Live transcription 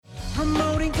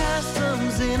promoting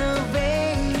customs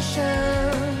innovations.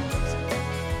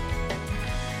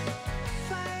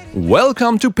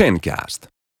 Welcome to Pencast,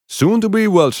 soon to be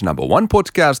world's #1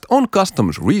 podcast on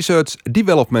customs research,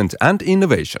 development and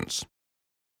innovations.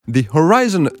 The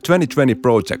Horizon 2020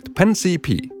 project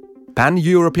PenCP,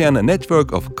 Pan-European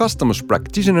Network of Customs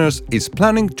Practitioners, is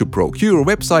planning to procure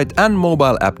website and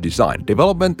mobile app design,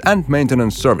 development and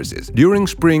maintenance services during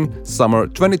spring/summer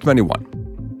 2021.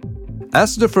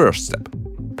 As the first step,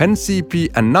 PenCP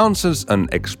announces an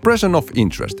expression of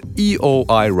interest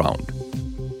EOI round.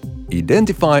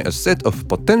 Identify a set of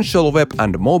potential web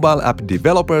and mobile app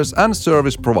developers and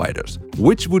service providers,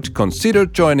 which would consider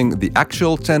joining the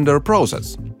actual tender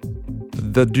process.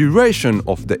 The duration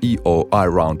of the EOI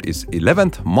round is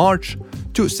 11th March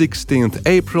to 16th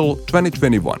April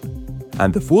 2021,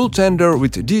 and the full tender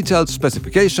with detailed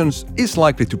specifications is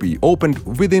likely to be opened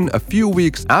within a few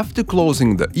weeks after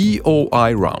closing the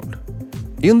EOI round.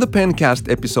 In the Pencast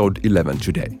episode 11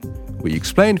 today, we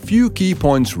explain few key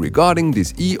points regarding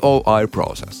this EOI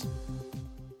process.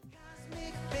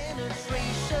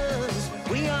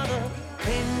 We are the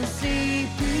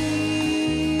PenCP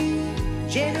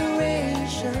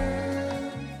generation.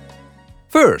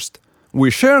 First,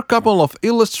 we share a couple of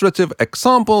illustrative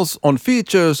examples on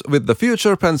features with the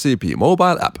future PenCP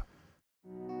mobile app.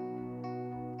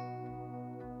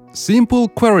 Simple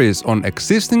queries on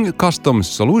existing customs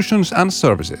solutions and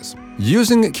services,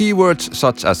 using keywords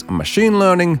such as machine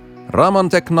learning, Raman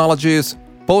technologies,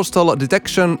 postal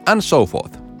detection, and so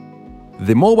forth.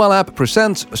 The mobile app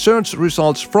presents search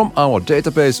results from our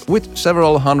database with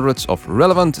several hundreds of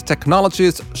relevant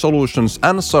technologies, solutions,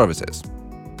 and services.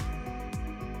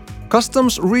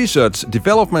 Customs Research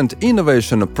Development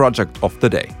Innovation Project of the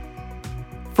Day.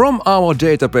 From our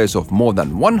database of more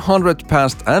than 100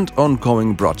 past and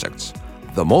ongoing projects,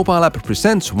 the mobile app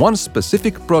presents one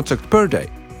specific project per day,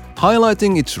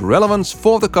 highlighting its relevance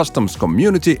for the customs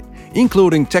community,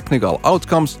 including technical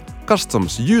outcomes,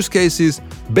 customs use cases,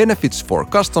 benefits for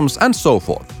customs, and so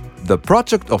forth. The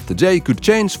project of the day could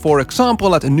change, for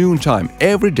example, at noontime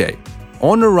every day,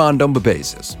 on a random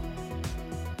basis.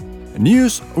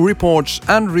 News, reports,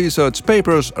 and research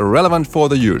papers are relevant for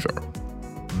the user,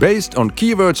 based on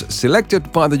keywords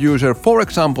selected by the user, for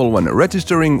example when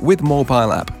registering with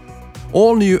mobile app.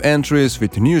 All new entries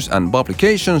with news and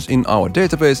publications in our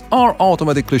database are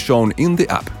automatically shown in the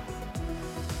app.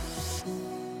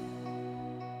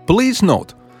 Please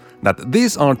note that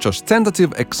these are just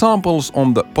tentative examples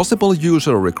on the possible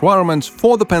user requirements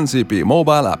for the PenCP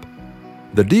mobile app.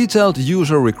 The detailed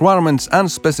user requirements and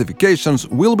specifications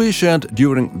will be shared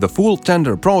during the full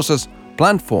tender process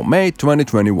planned for May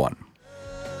 2021.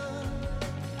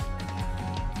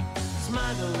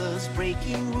 Smugglers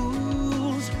breaking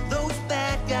rules, those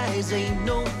bad guys ain't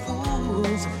no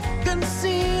fools,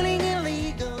 concealing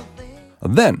illegal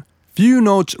things. Then, few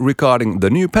notes regarding the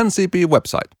new PenCP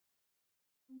website.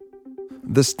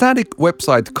 The static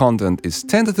website content is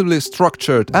tentatively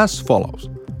structured as follows: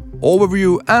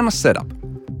 overview and setup,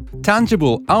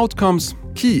 tangible outcomes,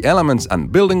 key elements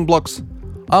and building blocks,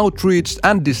 outreach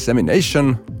and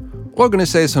dissemination,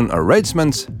 organization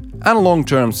arrangements, and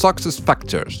long-term success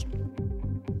factors.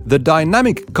 The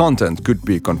dynamic content could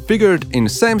be configured in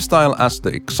same style as the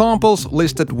examples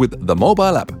listed with the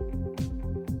mobile app.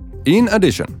 In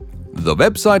addition, the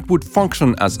website would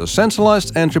function as a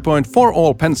centralized entry point for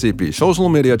all PenCP social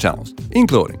media channels,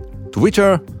 including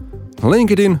Twitter,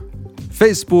 LinkedIn,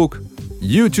 Facebook,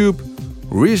 YouTube,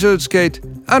 ResearchGate,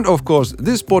 and of course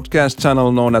this podcast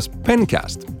channel known as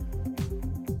Pencast.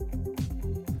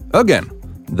 Again,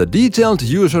 the detailed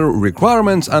user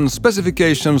requirements and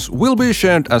specifications will be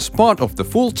shared as part of the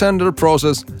full tender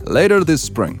process later this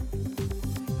spring.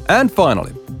 And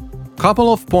finally,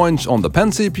 couple of points on the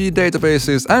PenCP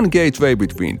databases and gateway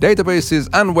between databases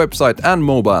and website and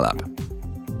mobile app.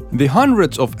 The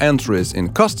hundreds of entries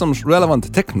in customs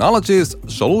relevant technologies,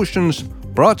 solutions,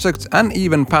 projects and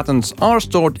even patents are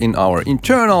stored in our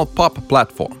internal PUB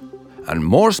platform, and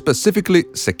more specifically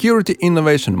Security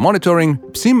Innovation Monitoring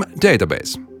 (PSIM)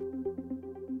 database.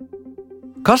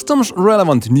 Customs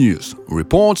relevant news,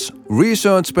 reports,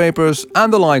 research papers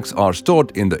and the likes are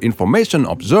stored in the Information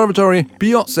Observatory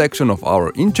 (PIO) section of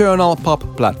our internal PUB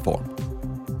platform.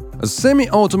 A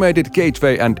semi-automated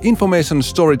gateway and information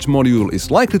storage module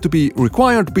is likely to be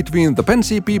required between the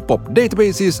PenCP POP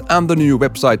databases and the new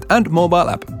website and mobile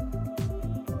app.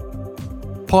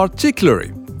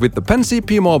 Particularly with the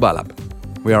PenCP mobile app,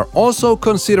 we are also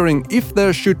considering if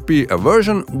there should be a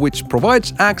version which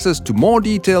provides access to more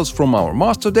details from our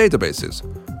master databases.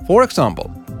 For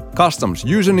example, customs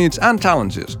user needs and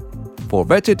challenges, for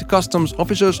vetted customs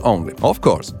officers only, of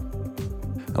course.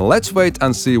 Let's wait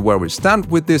and see where we stand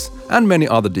with this and many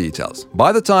other details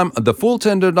by the time the full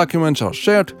tender documents are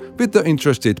shared with the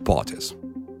interested parties.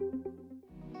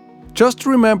 Just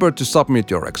remember to submit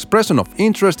your expression of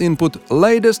interest input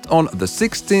latest on the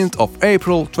 16th of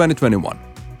April 2021,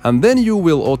 and then you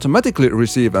will automatically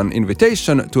receive an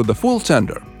invitation to the full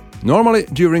tender, normally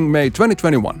during May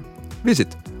 2021.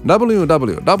 Visit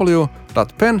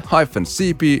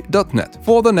www.pen-cp.net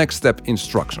for the next step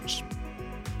instructions.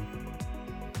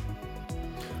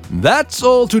 That's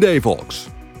all today, folks.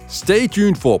 Stay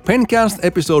tuned for Pencast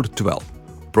episode 12.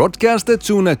 Broadcasted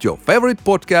soon at your favorite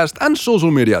podcast and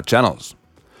social media channels.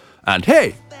 And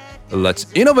hey, let's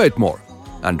innovate more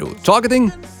and do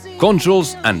targeting,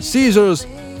 controls and seizures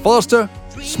faster,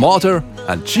 smarter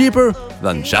and cheaper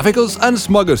than traffickers and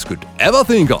smugglers could ever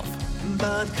think of.